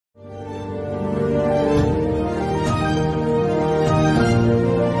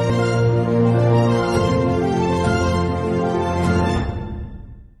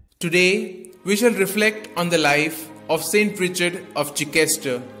Today, we shall reflect on the life of St Richard of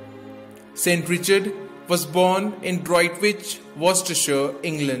Chichester. St Richard was born in Droitwich, Worcestershire,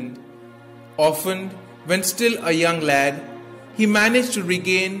 England. Orphaned when still a young lad, he managed to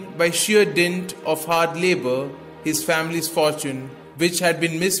regain by sheer dint of hard labour his family's fortune, which had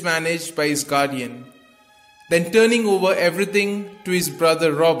been mismanaged by his guardian. Then turning over everything to his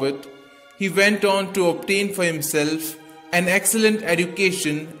brother Robert, he went on to obtain for himself an excellent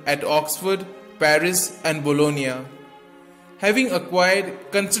education at Oxford, Paris and Bologna. Having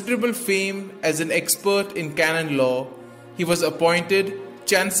acquired considerable fame as an expert in canon law, he was appointed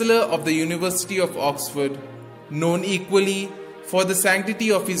Chancellor of the University of Oxford. Known equally for the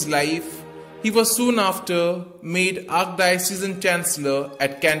sanctity of his life, he was soon after made Archdiocesan Chancellor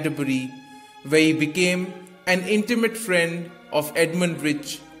at Canterbury, where he became an intimate friend of Edmund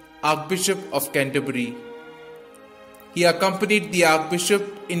Rich, Archbishop of Canterbury. He accompanied the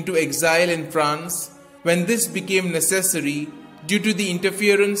Archbishop into exile in France when this became necessary due to the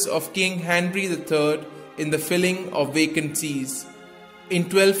interference of King Henry III in the filling of vacant sees. In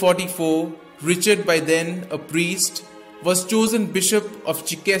 1244, Richard, by then a priest, was chosen Bishop of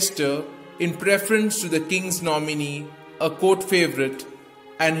Chichester in preference to the king's nominee, a court favourite,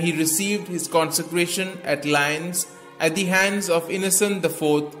 and he received his consecration at Lyons at the hands of Innocent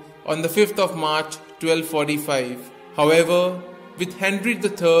IV on the 5th of March 1245. However, with Henry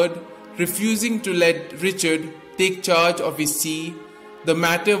III refusing to let Richard take charge of his see, the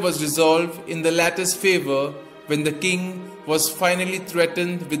matter was resolved in the latter's favour when the king was finally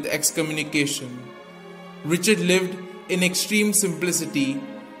threatened with excommunication. Richard lived in extreme simplicity,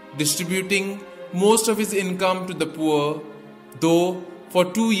 distributing most of his income to the poor, though for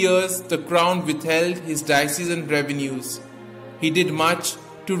 2 years the crown withheld his diocesan revenues. He did much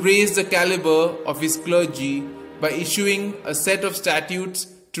to raise the calibre of his clergy by issuing a set of statutes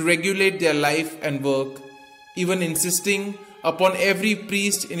to regulate their life and work, even insisting upon every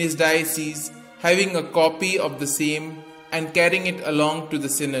priest in his diocese having a copy of the same and carrying it along to the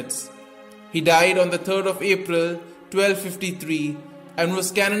synods. He died on the 3rd of April 1253 and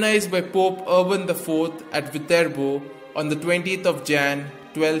was canonized by Pope Urban IV at Viterbo on the 20th of Jan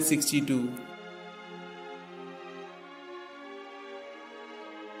 1262.